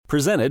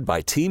Presented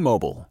by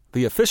T-Mobile,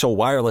 the official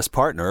wireless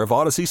partner of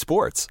Odyssey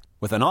Sports.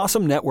 With an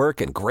awesome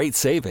network and great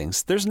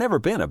savings, there's never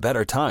been a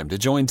better time to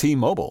join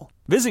T-Mobile.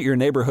 Visit your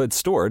neighborhood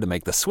store to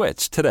make the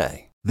switch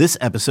today. This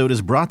episode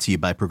is brought to you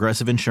by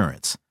Progressive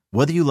Insurance.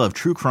 Whether you love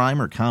true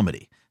crime or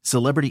comedy,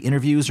 celebrity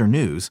interviews or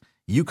news,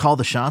 you call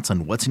the shots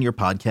on what's in your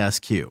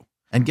podcast queue.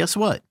 And guess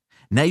what?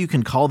 Now you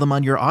can call them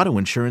on your auto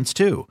insurance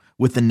too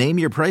with the Name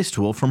Your Price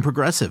tool from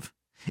Progressive.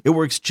 It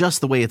works just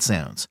the way it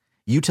sounds.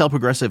 You tell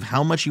Progressive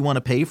how much you want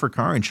to pay for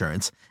car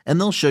insurance, and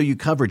they'll show you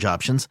coverage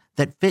options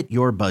that fit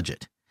your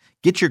budget.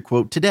 Get your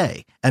quote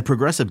today at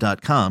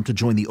Progressive.com to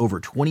join the over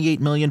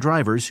 28 million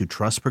drivers who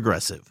trust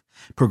Progressive.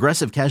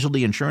 Progressive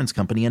Casualty Insurance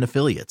Company and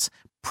Affiliates.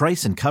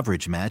 Price and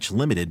coverage match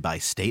limited by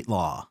state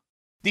law.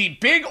 The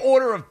big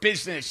order of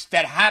business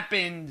that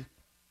happened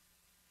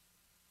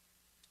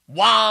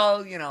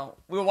while, we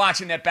were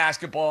watching that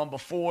basketball and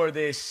before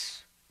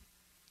this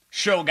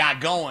show got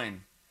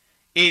going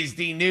is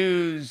the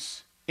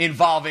news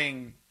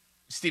involving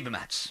Steven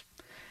Matz.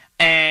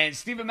 And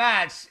Steven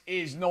Matz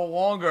is no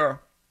longer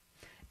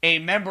a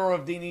member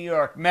of the New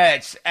York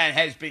Mets and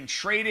has been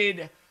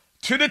traded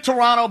to the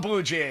Toronto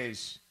Blue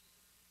Jays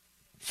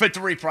for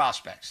 3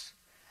 prospects.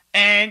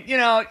 And,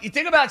 you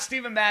think about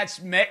Steven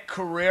Matz's Met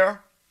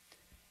career,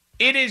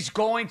 it is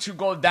going to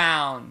go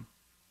down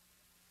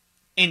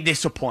in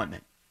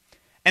disappointment.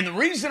 And the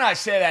reason I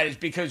say that is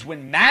because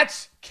when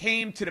Matz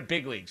came to the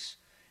big leagues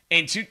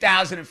in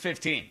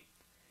 2015,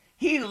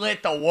 he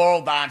lit the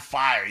world on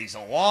fire. He's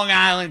a Long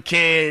Island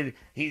kid.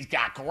 He's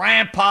got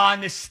grandpa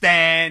in the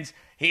stands.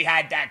 He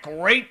had that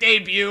great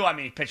debut.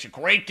 He pitched a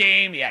great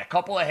game. He had a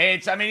couple of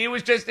hits.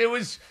 It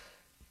was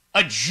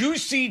a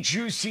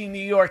juicy New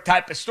York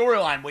type of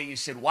storyline where you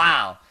said,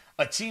 wow,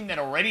 a team that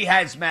already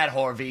has Matt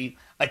Harvey,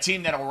 a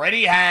team that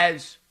already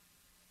has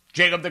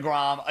Jacob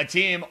deGrom, a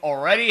team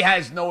already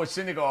has Noah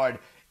Syndergaard,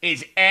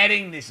 is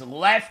adding this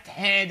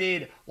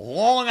left-handed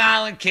Long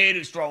Island kid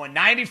who's throwing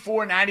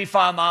 94,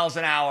 95 miles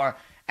an hour,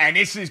 and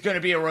this is going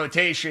to be a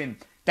rotation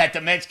that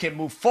the Mets can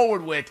move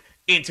forward with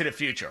into the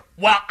future.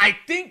 Well, I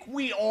think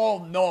we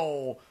all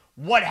know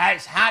what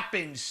has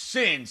happened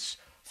since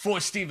for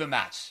Steven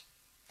Matz.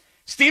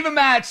 Steven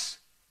Matz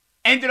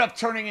ended up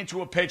turning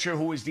into a pitcher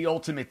who was the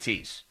ultimate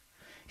tease.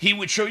 He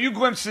would show you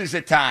glimpses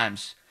at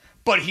times,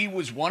 but he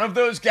was one of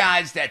those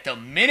guys that the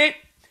minute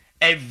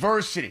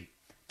adversity,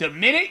 the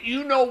minute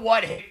you know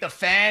what hit the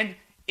fan,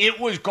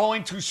 it was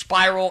going to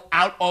spiral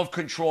out of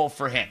control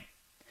for him.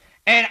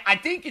 And I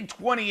think in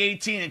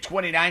 2018 and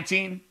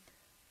 2019,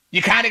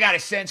 you kind of got a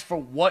sense for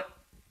what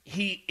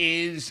he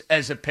is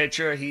as a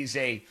pitcher. He's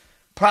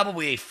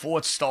probably a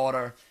 4th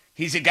starter.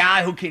 He's a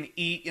guy who can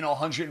eat,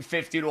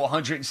 150 to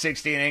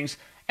 160 innings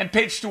and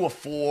pitch to a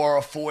 4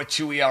 or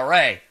 4.2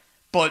 ERA.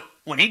 But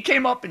when he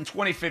came up in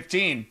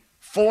 2015,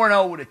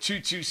 4-0 with a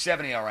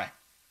 2.27 ERA.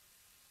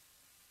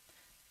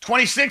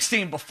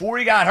 2016, before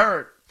he got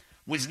hurt,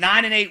 was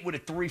 9-8 with a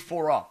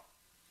 3.40.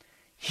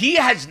 He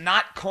has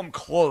not come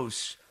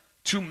close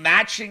to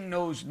matching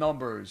those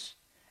numbers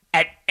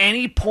at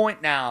any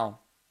point now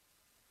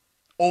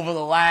over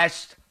the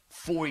last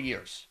 4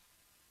 years.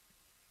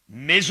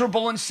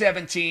 Miserable in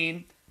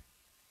 17,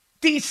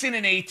 decent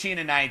in 18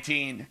 and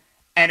 19,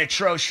 and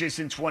atrocious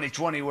in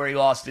 2020 where he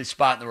lost his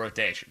spot in the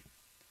rotation.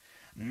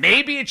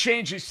 Maybe a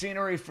change of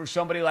scenery for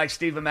somebody like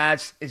Steven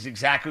Matz is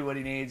exactly what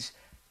he needs.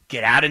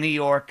 Get out of New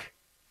York.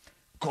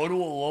 Go to a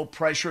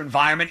low-pressure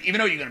environment, even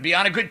though you're going to be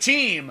on a good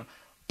team.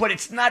 But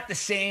it's not the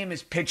same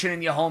as pitching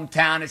in your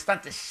hometown. It's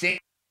not the same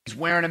as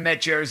wearing a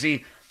Met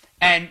jersey.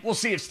 And we'll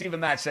see if Steven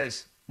Matz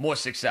has more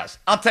success.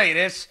 I'll tell you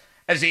this.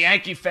 As a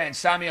Yankee fan,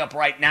 sign me up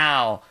right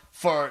now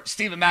for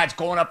Steven Matz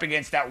going up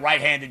against that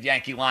right-handed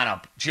Yankee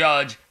lineup.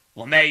 Judge,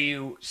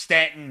 LeMahieu,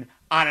 Stanton,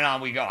 on and on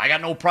we go. I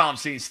got no problem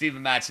seeing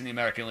Steven Matz in the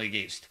American League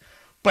East.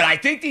 But I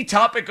think the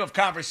topic of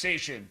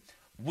conversation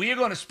we're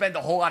going to spend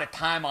a whole lot of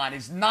time on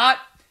is not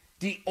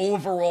the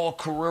overall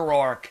career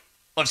arc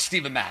of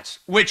Steven Matz,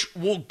 which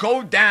will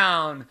go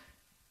down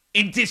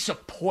in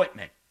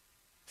disappointment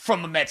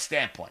from a Mets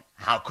standpoint.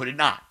 How could it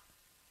not?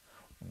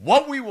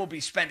 What we will be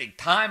spending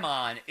time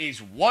on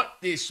is what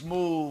this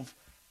move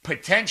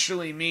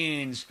potentially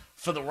means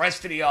for the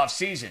rest of the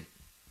offseason.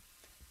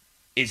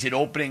 Is it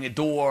opening a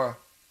door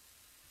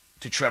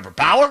to Trevor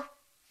Bauer?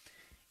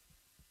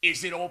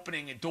 Is it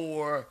opening a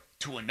door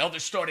to another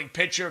starting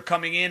pitcher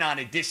coming in on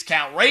a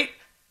discount rate?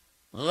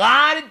 A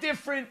lot of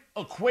different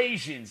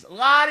equations, a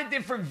lot of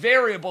different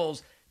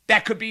variables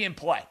that could be in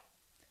play.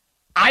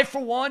 I,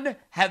 for one,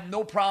 have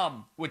no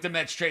problem with the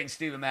Mets trading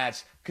Steven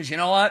Matz because you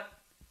know what?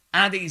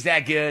 I don't think he's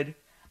that good.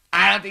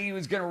 I don't think he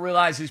was going to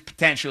realize his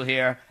potential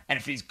here. And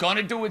if he's going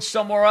to do it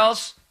somewhere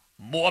else,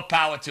 more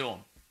power to him.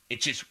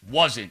 It just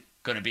wasn't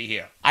going to be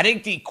here. I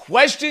think the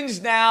questions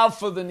now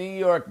for the New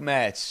York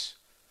Mets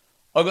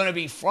are going to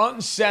be front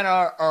and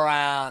center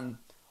around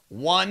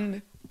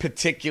one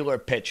particular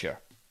pitcher.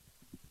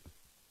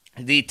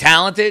 The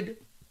talented,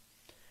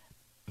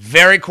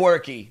 very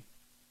quirky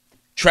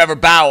Trevor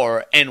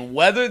Bauer, and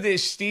whether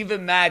this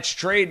Steven Matz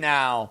trade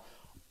now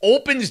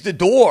opens the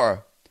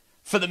door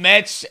for the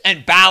Mets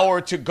and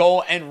Bauer to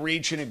go and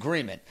reach an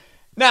agreement.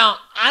 Now,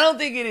 I don't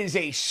think it is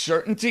a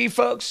certainty,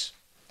 folks,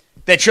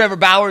 that Trevor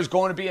Bauer is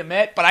going to be a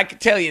Met, but I can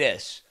tell you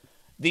this.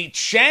 The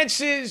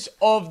chances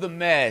of the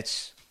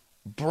Mets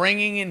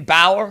bringing in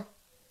Bauer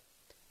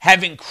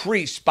have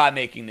increased by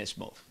making this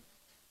move.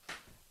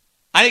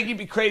 I think you'd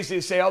be crazy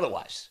to say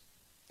otherwise,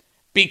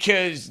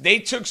 because they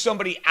took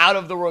somebody out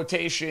of the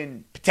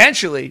rotation,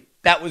 potentially,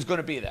 that was going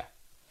to be there,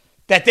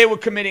 that they were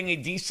committing a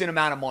decent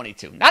amount of money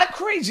to. Not a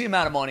crazy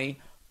amount of money,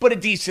 but a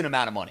decent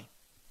amount of money.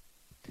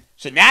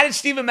 So now that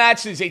Steven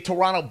Matz is a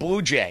Toronto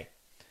Blue Jay,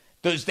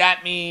 does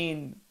that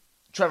mean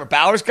Trevor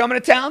Bauer's coming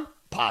to town?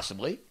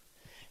 Possibly.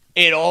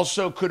 It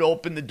also could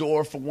open the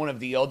door for one of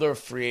the other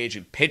free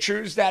agent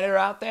pitchers that are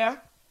out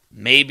there.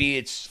 Maybe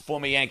it's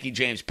former Yankee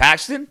James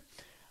Paxton.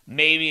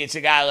 Maybe it's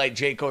a guy like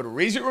Jake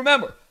Odorizzi.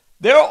 Remember,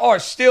 there are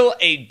still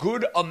a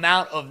good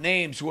amount of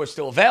names who are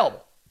still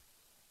available.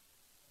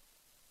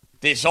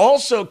 This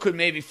also could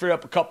maybe free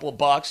up a couple of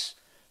bucks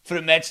for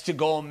the Mets to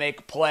go and make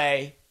a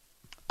play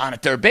on a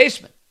third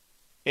baseman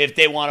if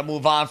they want to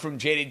move on from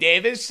J.D.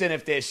 Davis and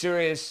if they're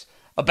serious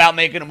about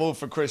making a move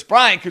for Chris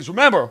Bryant. Because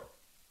remember,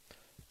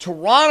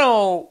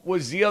 Toronto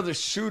was the other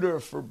suitor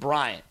for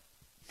Bryant.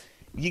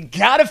 You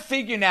got to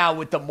figure now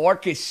with the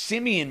Marcus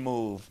Semien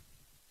move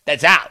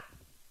that's out.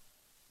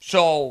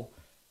 So,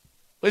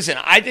 listen,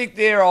 I think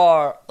there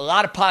are a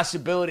lot of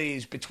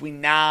possibilities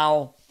between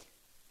now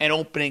and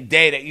opening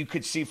day that you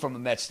could see from a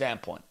Mets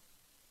standpoint.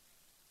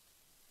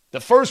 The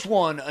first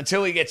one,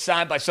 until he gets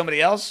signed by somebody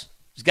else,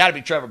 has got to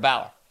be Trevor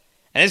Bauer.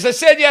 And as I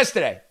said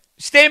yesterday,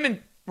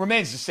 statement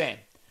remains the same.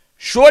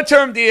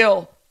 Short-term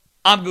deal,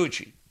 I'm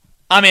Gucci.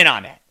 I'm in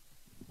on that.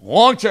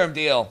 Long-term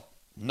deal,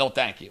 no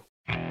thank you.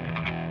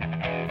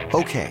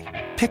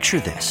 Okay,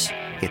 picture this.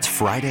 It's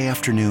Friday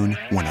afternoon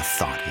when a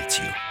thought hits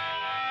you.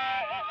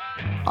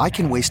 I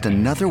can waste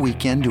another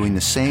weekend doing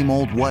the same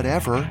old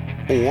whatever,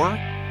 or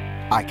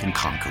I can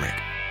conquer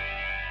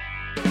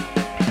it.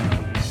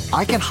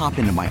 I can hop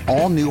into my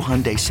all-new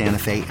Hyundai Santa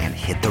Fe and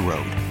hit the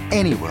road.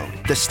 Any road.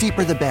 The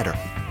steeper, the better.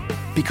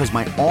 Because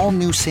my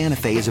all-new Santa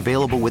Fe is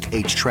available with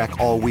H-Track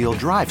all-wheel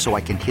drive, so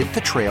I can hit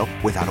the trail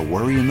without a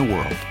worry in the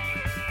world.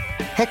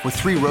 Heck, with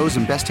 3 rows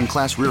and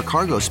best-in-class rear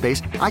cargo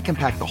space, I can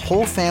pack the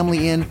whole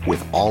family in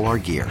with all our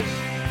gear.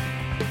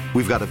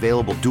 We've got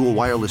available dual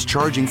wireless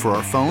charging for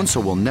our phones, so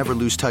we'll never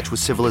lose touch with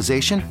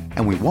civilization,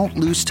 and we won't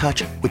lose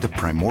touch with the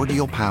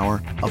primordial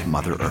power of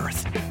Mother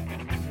Earth.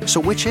 So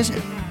which is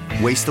it?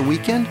 Waste the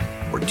weekend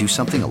or do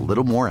something a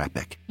little more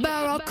epic?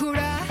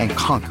 And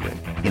conquer it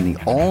in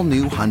the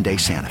all-new Hyundai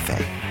Santa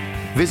Fe.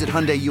 Visit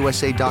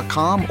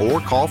HyundaiUSA.com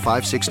or call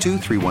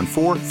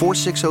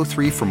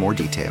 562-314-4603 for more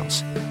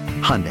details.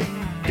 Hyundai,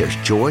 there's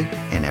joy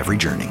in every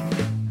journey.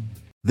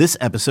 This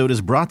episode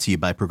is brought to you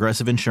by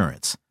Progressive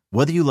Insurance.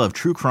 Whether you love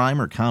true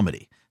crime or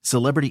comedy,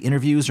 celebrity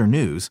interviews or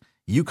news,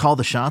 you call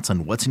the shots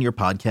on what's in your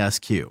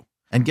podcast queue.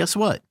 And guess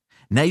what?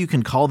 Now you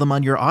can call them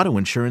on your auto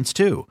insurance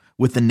too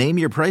with the Name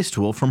Your Price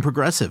tool from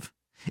Progressive.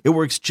 It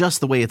works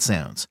just the way it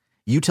sounds.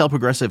 You tell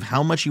Progressive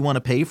how much you want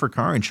to pay for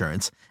car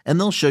insurance, and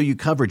they'll show you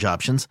coverage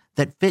options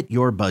that fit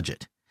your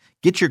budget.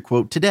 Get your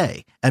quote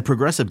today at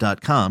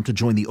Progressive.com to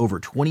join the over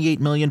 28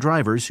 million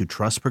drivers who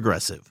trust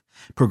Progressive.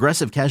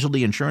 Progressive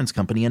Casualty Insurance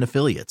Company and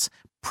Affiliates.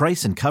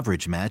 Price and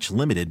coverage match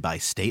limited by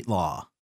state law.